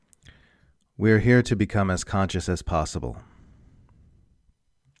We're here to become as conscious as possible.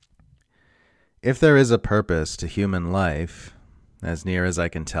 If there is a purpose to human life, as near as I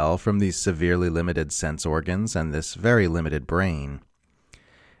can tell from these severely limited sense organs and this very limited brain,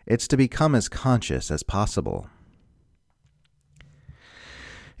 it's to become as conscious as possible.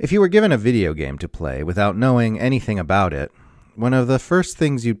 If you were given a video game to play without knowing anything about it, one of the first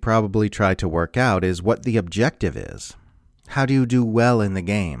things you'd probably try to work out is what the objective is. How do you do well in the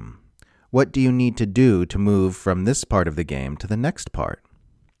game? What do you need to do to move from this part of the game to the next part?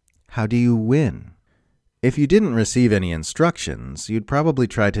 How do you win? If you didn't receive any instructions, you'd probably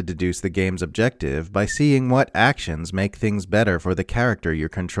try to deduce the game's objective by seeing what actions make things better for the character you're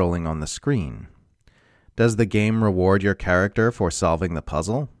controlling on the screen. Does the game reward your character for solving the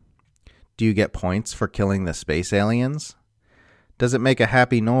puzzle? Do you get points for killing the space aliens? Does it make a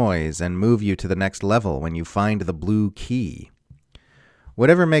happy noise and move you to the next level when you find the blue key?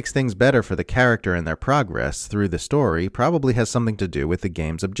 Whatever makes things better for the character and their progress through the story probably has something to do with the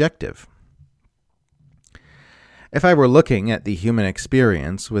game's objective. If I were looking at the human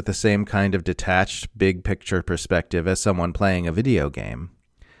experience with the same kind of detached, big-picture perspective as someone playing a video game,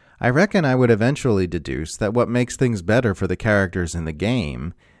 I reckon I would eventually deduce that what makes things better for the characters in the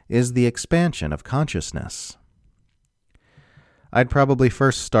game is the expansion of consciousness. I'd probably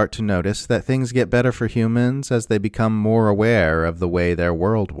first start to notice that things get better for humans as they become more aware of the way their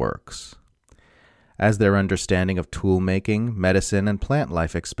world works. As their understanding of tool-making, medicine, and plant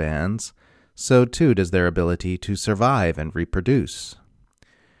life expands, so too does their ability to survive and reproduce.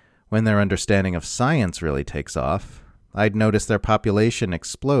 When their understanding of science really takes off, I'd notice their population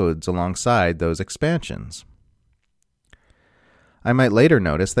explodes alongside those expansions. I might later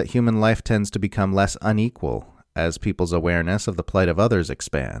notice that human life tends to become less unequal as people's awareness of the plight of others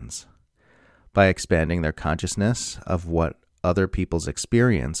expands. By expanding their consciousness of what other people's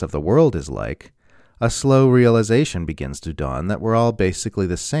experience of the world is like, a slow realization begins to dawn that we're all basically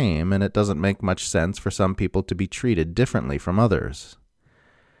the same and it doesn't make much sense for some people to be treated differently from others.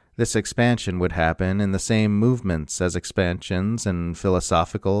 This expansion would happen in the same movements as expansions in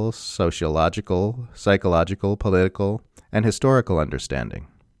philosophical, sociological, psychological, political, and historical understanding.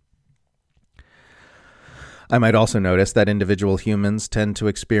 I might also notice that individual humans tend to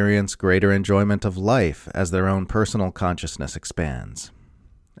experience greater enjoyment of life as their own personal consciousness expands.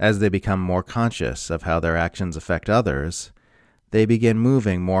 As they become more conscious of how their actions affect others, they begin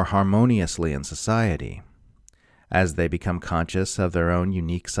moving more harmoniously in society. As they become conscious of their own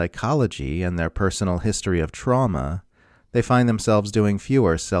unique psychology and their personal history of trauma, they find themselves doing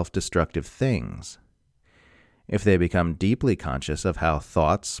fewer self-destructive things. If they become deeply conscious of how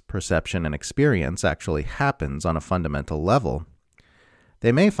thoughts, perception, and experience actually happens on a fundamental level,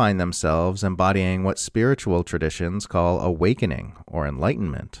 they may find themselves embodying what spiritual traditions call awakening or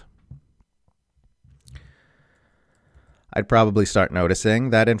enlightenment. I'd probably start noticing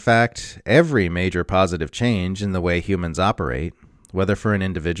that, in fact, every major positive change in the way humans operate, whether for an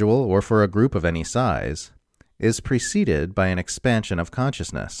individual or for a group of any size, is preceded by an expansion of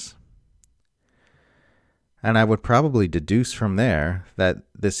consciousness. And I would probably deduce from there that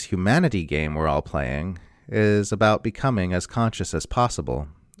this humanity game we're all playing is about becoming as conscious as possible,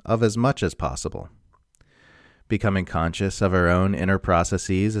 of as much as possible. Becoming conscious of our own inner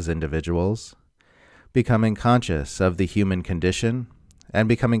processes as individuals, becoming conscious of the human condition, and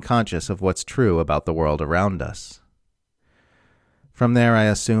becoming conscious of what's true about the world around us. From there, I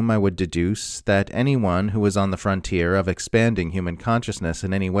assume I would deduce that anyone who is on the frontier of expanding human consciousness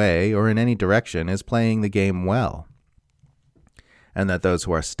in any way or in any direction is playing the game well, and that those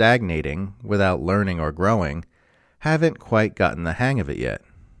who are stagnating without learning or growing haven't quite gotten the hang of it yet.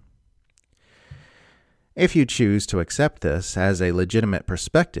 If you choose to accept this as a legitimate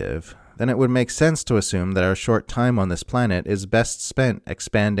perspective, then it would make sense to assume that our short time on this planet is best spent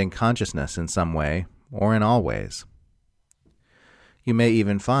expanding consciousness in some way or in all ways. You may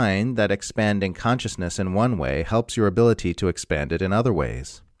even find that expanding consciousness in one way helps your ability to expand it in other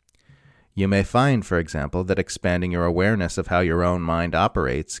ways. You may find, for example, that expanding your awareness of how your own mind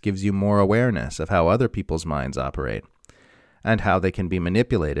operates gives you more awareness of how other people's minds operate, and how they can be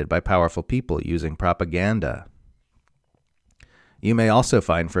manipulated by powerful people using propaganda. You may also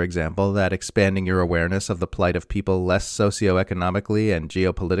find, for example, that expanding your awareness of the plight of people less socioeconomically and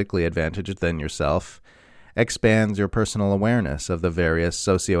geopolitically advantaged than yourself expands your personal awareness of the various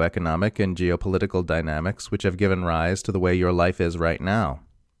socioeconomic and geopolitical dynamics which have given rise to the way your life is right now.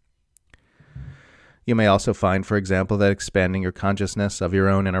 You may also find, for example, that expanding your consciousness of your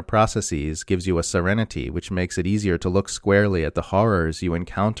own inner processes gives you a serenity which makes it easier to look squarely at the horrors you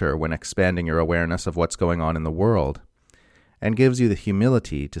encounter when expanding your awareness of what's going on in the world, and gives you the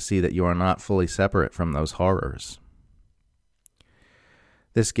humility to see that you are not fully separate from those horrors.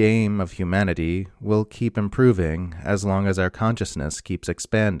 This game of humanity will keep improving as long as our consciousness keeps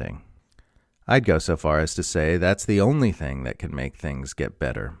expanding. I'd go so far as to say that's the only thing that can make things get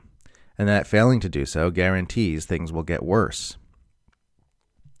better, and that failing to do so guarantees things will get worse.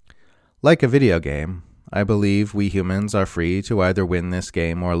 Like a video game, I believe we humans are free to either win this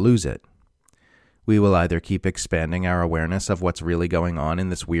game or lose it. We will either keep expanding our awareness of what's really going on in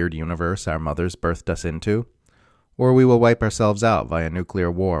this weird universe our mothers birthed us into, or we will wipe ourselves out via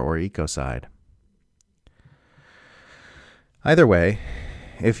nuclear war or ecocide. Either way,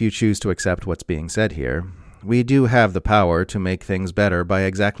 if you choose to accept what's being said here, we do have the power to make things better by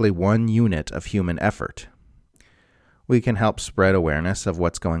exactly 1 unit of human effort. We can help spread awareness of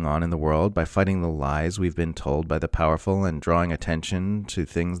what's going on in the world by fighting the lies we've been told by the powerful and drawing attention to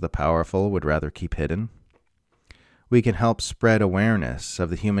things the powerful would rather keep hidden. We can help spread awareness of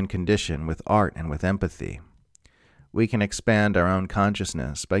the human condition with art and with empathy. We can expand our own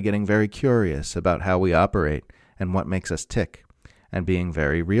consciousness by getting very curious about how we operate and what makes us tick, and being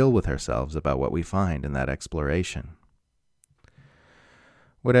very real with ourselves about what we find in that exploration.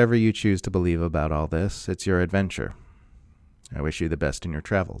 Whatever you choose to believe about all this, it's your adventure. I wish you the best in your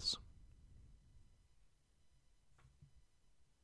travels.